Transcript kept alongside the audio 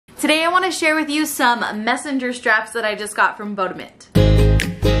Today I want to share with you some messenger straps that I just got from Bodomint.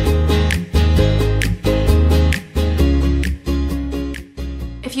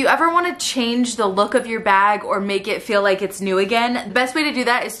 If you ever want to change the look of your bag or make it feel like it's new again, the best way to do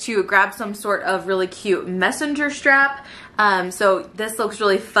that is to grab some sort of really cute messenger strap. So this looks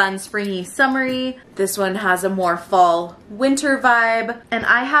really fun, springy, summery. This one has a more fall winter vibe. And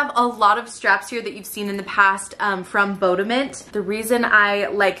I have a lot of straps here that you've seen in the past from Bodomint. The reason I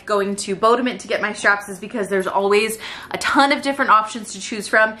like going to Bodomint to get my straps is because there's always a ton of different options to choose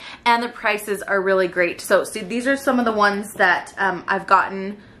from and the prices are really great. So see, these are some of the ones that I've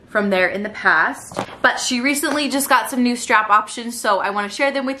gotten from there in the past, but she recently just got some new strap options, so I want to share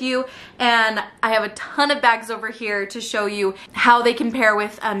them with you. And I have a ton of bags over here to show you how they compare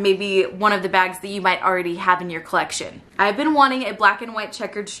with maybe one of the bags that you might already have in your collection. I've been wanting a black and white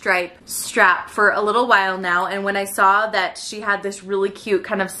checkered stripe strap for a little while now, and when I saw that she had this really cute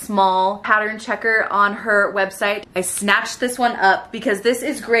kind of small pattern checker on her website, I snatched this one up because this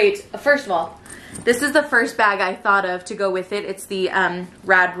is great. First of all, this is the first bag I thought of to go with it. It's the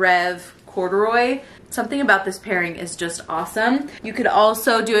Rad Rev corduroy. Something about this pairing is just awesome. You could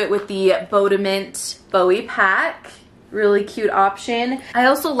also do it with the Bodomint Bowie pack. Really cute option. I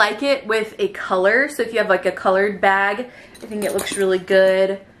also like it with a color. So if you have like a colored bag, I think it looks really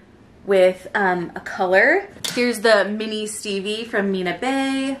good with a color. Here's the Mini Stevie from Mina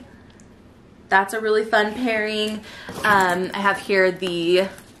Bay. That's a really fun pairing. I have here the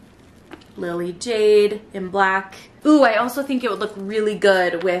Lily Jade in black. Ooh, I also think it would look really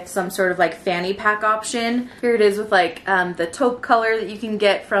good with some sort of like fanny pack option. Here it is with like the taupe color that you can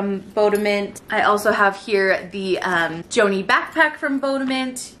get from Bodomint. I also have here the Joni backpack from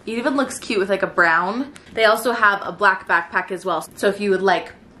Bodomint. It even looks cute with like a brown. They also have a black backpack as well. So if you would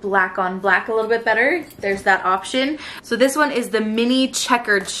like black on black a little bit better, there's that option. So this one is the mini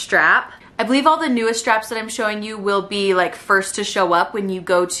checkered strap. I believe all the newest straps that I'm showing you will be like first to show up when you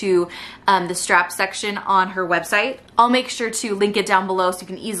go to the strap section on her website. I'll make sure to link it down below so you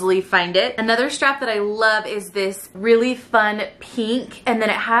can easily find it. Another strap that I love is this really fun pink, and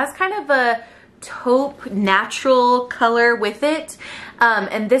then it has kind of a taupe natural color with it.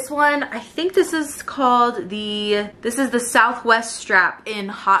 And this one, I think this is called this is the Southwest strap in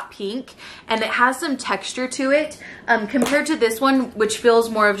hot pink, and it has some texture to it. Compared to this one, which feels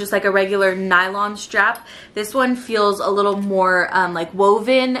more of just like a regular nylon strap, this one feels a little more like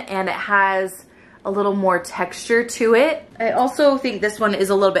woven, and it has a little more texture to it. I also think this one is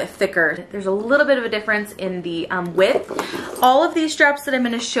a little bit thicker. There's a little bit of a difference in the width. All of these straps that I'm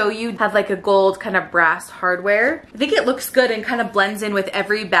going to show you have like a gold kind of brass hardware. I think it looks good and kind of blends in with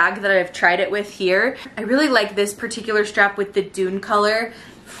every bag that I've tried it with here. I really like this particular strap with the dune color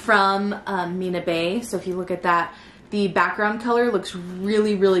from Mina Bay. So if you look at that, the background color looks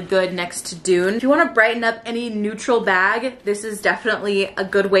really, really good next to dune. If you want to brighten up any neutral bag, this is definitely a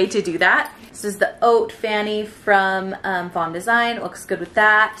good way to do that. This is the Oat Fanny from Fawn Design. It looks good with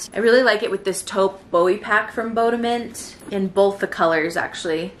that. I really like it with this taupe Bowie pack from Bodomint in both the colors,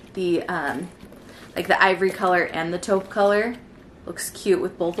 actually. The like the ivory color and the taupe color. Looks cute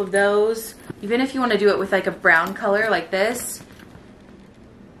with both of those. Even if you want to do it with like a brown color like this,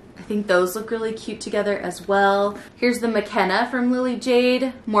 I think those look really cute together as well. Here's the McKenna from Lily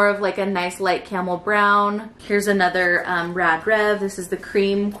Jade, more of like a nice light camel brown. Here's another Rad Rev. This is the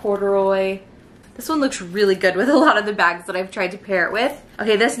cream corduroy. This one looks really good with a lot of the bags that I've tried to pair it with.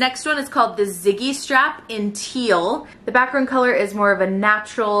 Okay, this next one is called the Ziggy strap in teal. The background color is more of a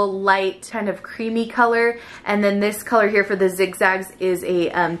natural, light, kind of creamy color. And then this color here for the zigzags is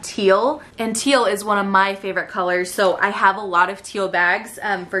a teal. And teal is one of my favorite colors, so I have a lot of teal bags.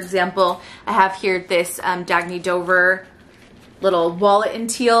 For example, I have here this Dagny Dover little wallet in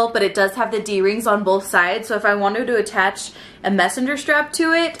teal, but it does have the D-rings on both sides, so if I wanted to attach a messenger strap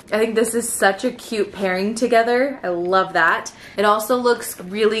to it, I think this is such a cute pairing together. I love that. It also looks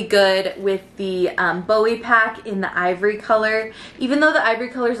really good with the Bowie pack in the ivory color. Even though the ivory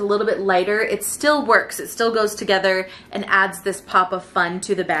color is a little bit lighter, it still works. It still goes together and adds this pop of fun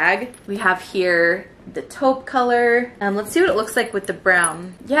to the bag. We have here the taupe color. Let's see what it looks like with the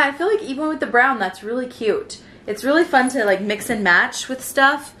brown. Yeah, I feel like even with the brown, that's really cute. It's really fun to like mix and match with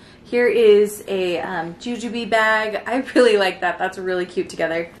stuff. Here is a jujube bag. I really like that. That's really cute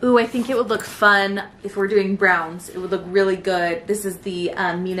together. Ooh, I think it would look fun if we're doing browns. It would look really good. This is the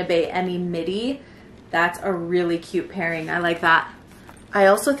Mina Bay Emmy midi. That's a really cute pairing. I like that. I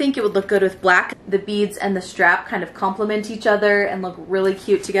also think it would look good with black. The beads and the strap kind of complement each other and look really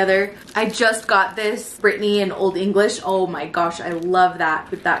cute together. I just got this Brittany in Old English. Oh my gosh, I love that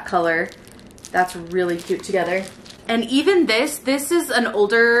with that color. That's really cute together. And even this is an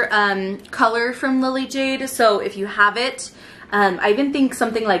older color from Lily Jade, so if you have it, I even think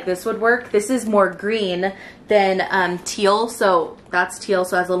something like this would work. This is more green than teal, so that's teal,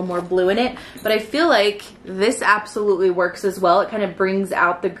 so it has a little more blue in it. But I feel like this absolutely works as well. It kind of brings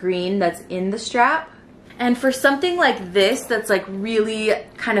out the green that's in the strap. And for something like this that's like really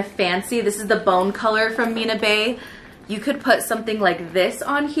kind of fancy, this is the bone color from Mina Bay. You could put something like this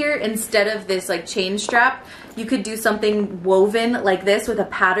on here instead of this like chain strap. You could do something woven like this with a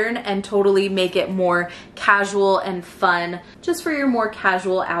pattern and totally make it more casual and fun just for your more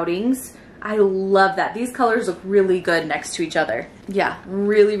casual outings. I love that. These colors look really good next to each other. Yeah,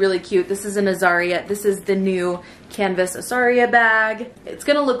 really, really cute. This is an Azaria. This is the new canvas Azaria bag. It's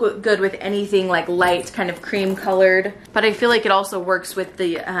gonna look good with anything like light, kind of cream colored, but I feel like it also works with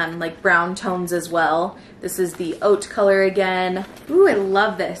the like brown tones as well. This is the oat color again. Ooh, I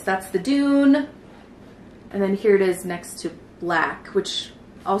love this. That's the dune. And then here it is next to black, which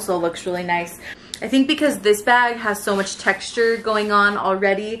also looks really nice. I think because this bag has so much texture going on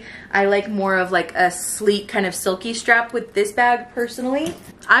already, I like more of like a sleek kind of silky strap with this bag personally.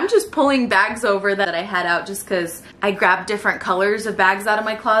 I'm just pulling bags over that I had out just because I grabbed different colors of bags out of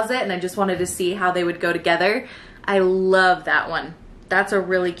my closet and I just wanted to see how they would go together. I love that one. That's a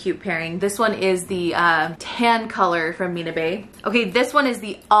really cute pairing. This one is the tan color from Mina Bay. Okay, this one is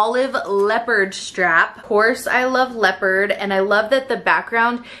the olive leopard strap. Of course, I love leopard, and I love that the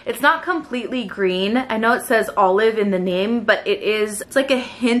background, it's not completely green. I know it says olive in the name, but it's like a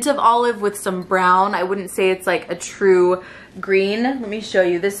hint of olive with some brown. I wouldn't say it's like a true green. Let me show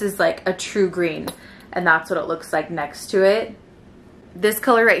you. This is like a true green, and that's what it looks like next to it. This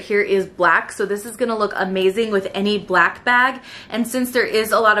color right here is black, so this is gonna look amazing with any black bag. And since there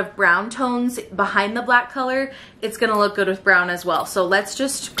is a lot of brown tones behind the black color, it's gonna look good with brown as well. So let's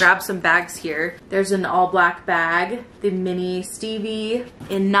just grab some bags here. There's an all black bag, the mini Stevie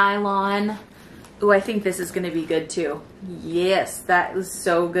in nylon. Ooh, I think this is gonna be good too. Yes, that is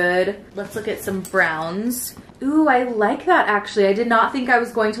so good. Let's look at some browns. Ooh, I like that actually. I did not think I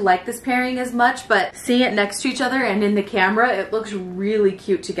was going to like this pairing as much, but seeing it next to each other and in the camera, it looks really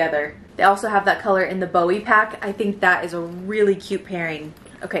cute together. They also have that color in the Bowie pack. I think that is a really cute pairing.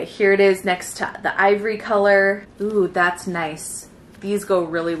 Okay, here it is next to the ivory color. Ooh, that's nice. These go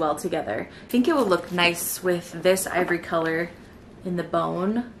really well together. I think it would look nice with this ivory color in the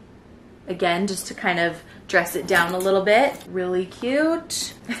bone. Again, just to kind of dress it down a little bit. Really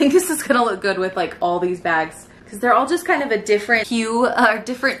cute. I think this is gonna look good with like all these bags because they're all just kind of a different hue,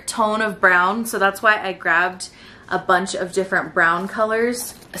 different tone of brown. So that's why I grabbed a bunch of different brown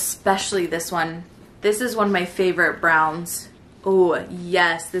colors, especially this one. This is one of my favorite browns. Oh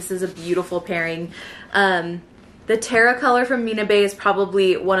yes, this is a beautiful pairing. The Terra color from Mina Bay is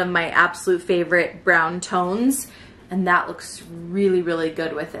probably one of my absolute favorite brown tones, and that looks really, really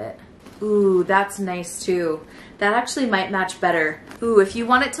good with it. Ooh, that's nice too. That actually might match better. Ooh, if you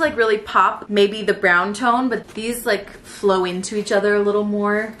want it to like really pop, maybe the brown tone, but these like flow into each other a little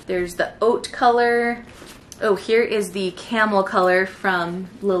more. There's the oat color. Oh, here is the camel color from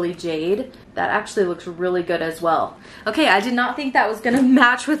Lily Jade. That actually looks really good as well. Okay, I did not think that was gonna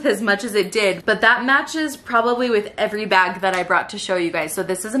match with as much as it did, but that matches probably with every bag that I brought to show you guys. So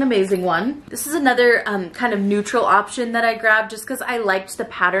this is an amazing one. This is another kind of neutral option that I grabbed just because I liked the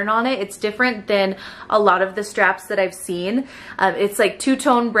pattern on it. It's different than a lot of the straps that I've seen. It's like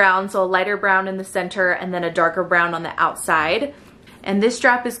two-tone brown, so a lighter brown in the center and then a darker brown on the outside. And this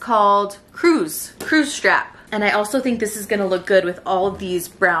strap is called Cruise Strap. And I also think this is gonna look good with all of these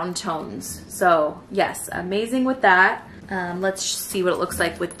brown tones. So yes, amazing with that. Let's see what it looks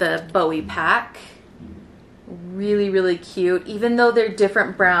like with the Bowie pack. Really, really cute. Even though they're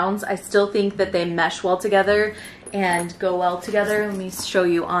different browns, I still think that they mesh well together and go well together. Let me show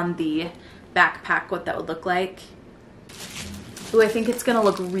you on the backpack what that would look like. Ooh, I think it's gonna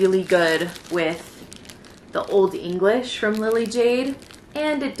look really good with the Old English from Lily Jade,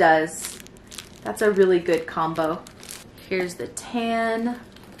 and it does. That's a really good combo. Here's the tan.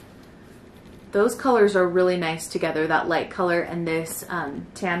 Those colors are really nice together, that light color and this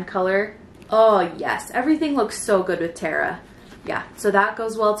tan color. Oh yes, everything looks so good with Terra. Yeah, so that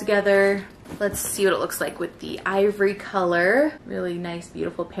goes well together. Let's see what it looks like with the ivory color. Really nice,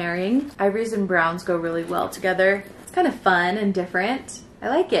 beautiful pairing. Ivories and browns go really well together. It's kind of fun and different. I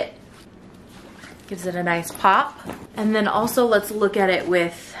like it. Gives it a nice pop. And then also let's look at it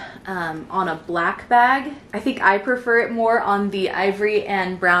with on a black bag. I think I prefer it more on the ivory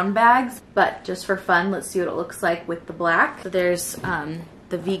and brown bags, but just for fun, let's see what it looks like with the black. So there's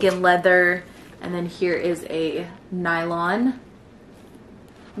the vegan leather, and then here is a nylon.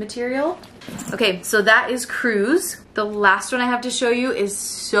 material. Okay, so that is Cruise. The last one I have to show you is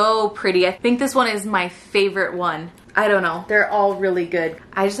so pretty. I think this one is my favorite one. I don't know, they're all really good.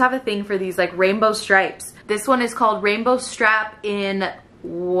 I just have a thing for these like rainbow stripes. This one is called Rainbow Strap in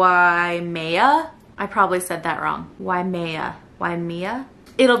Waimea. I probably said that wrong. Waimea.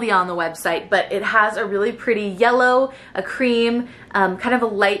 It'll be on the website, but it has a really pretty yellow, a cream, kind of a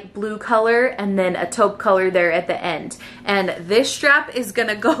light blue color, and then a taupe color there at the end. And this strap is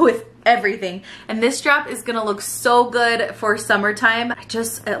gonna go with everything. And this strap is gonna look so good for summertime.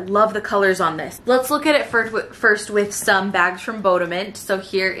 I love the colors on this. Let's look at it first with some bags from Bodomint. So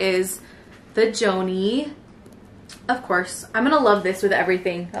here is the Joni. Of course, I'm gonna love this with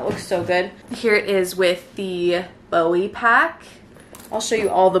everything. That looks so good. Here it is with the Bowie pack. I'll show you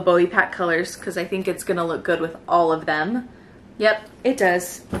all the Bowie pack colors because I think it's gonna look good with all of them. Yep, it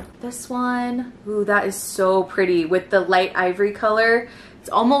does. This one, ooh, that is so pretty with the light ivory color. It's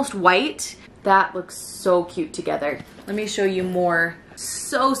almost white. That looks so cute together. Let me show you more.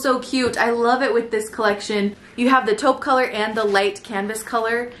 So cute. I love it with this collection. You have the taupe color and the light canvas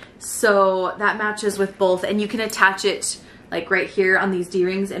color, so that matches with both, and you can attach it like right here on these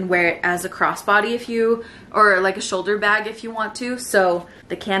D-rings and wear it as a crossbody if you, or like a shoulder bag if you want to. So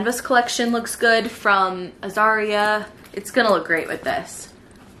the canvas collection looks good from Azaria. It's gonna look great with this.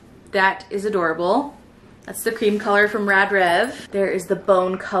 That is adorable. That's the cream color from Rad Rev. There is the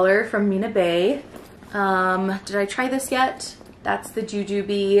bone color from Mina Bay. Did I try this yet? That's the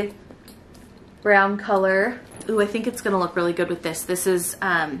Jujubee brown color. Ooh, I think it's gonna look really good with this. This is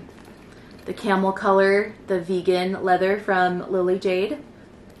the camel color, the vegan leather from Lily Jade.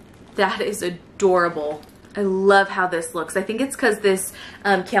 That is adorable. I love how this looks. I think it's because this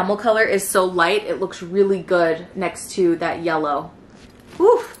camel color is so light, it looks really good next to that yellow.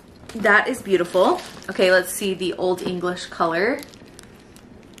 Woo, that is beautiful. Okay, let's see the Old English color.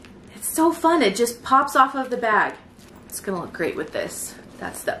 It's so fun, it just pops off of the bag. It's gonna look great with this.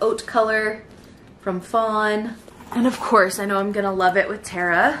 That's the oat color from Fawn. And of course, I know I'm gonna love it with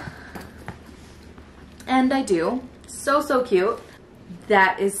Tara. And I do. So cute.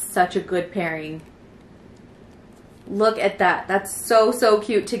 That is such a good pairing. Look at that. That's so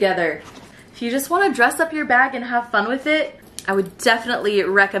cute together. If you just want to dress up your bag and have fun with it, I would definitely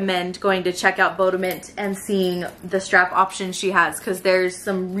recommend going to check out Bodomint and seeing the strap options she has, because there's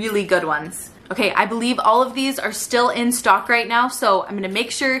some really good ones. Okay, I believe all of these are still in stock right now, so I'm gonna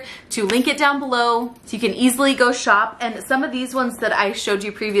make sure to link it down below so you can easily go shop. And some of these ones that I showed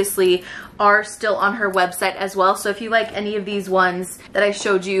you previously are still on her website as well. So if you like any of these ones that I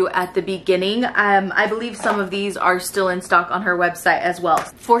showed you at the beginning, I believe some of these are still in stock on her website as well.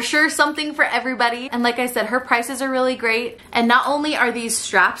 For sure, something for everybody. And like I said, her prices are really great. And not only are these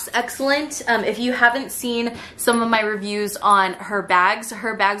straps excellent, if you haven't seen some of my reviews on her bags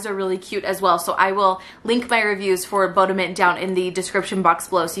are really cute as well. So I will link my reviews for Bodomint down in the description box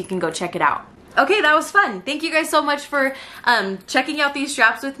below so you can go check it out. Okay, that was fun. Thank you guys so much for checking out these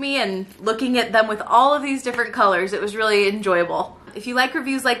straps with me and looking at them with all of these different colors. It was really enjoyable. If you like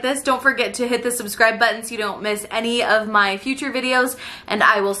reviews like this, don't forget to hit the subscribe button so you don't miss any of my future videos, and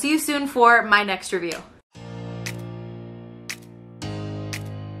I will see you soon for my next review.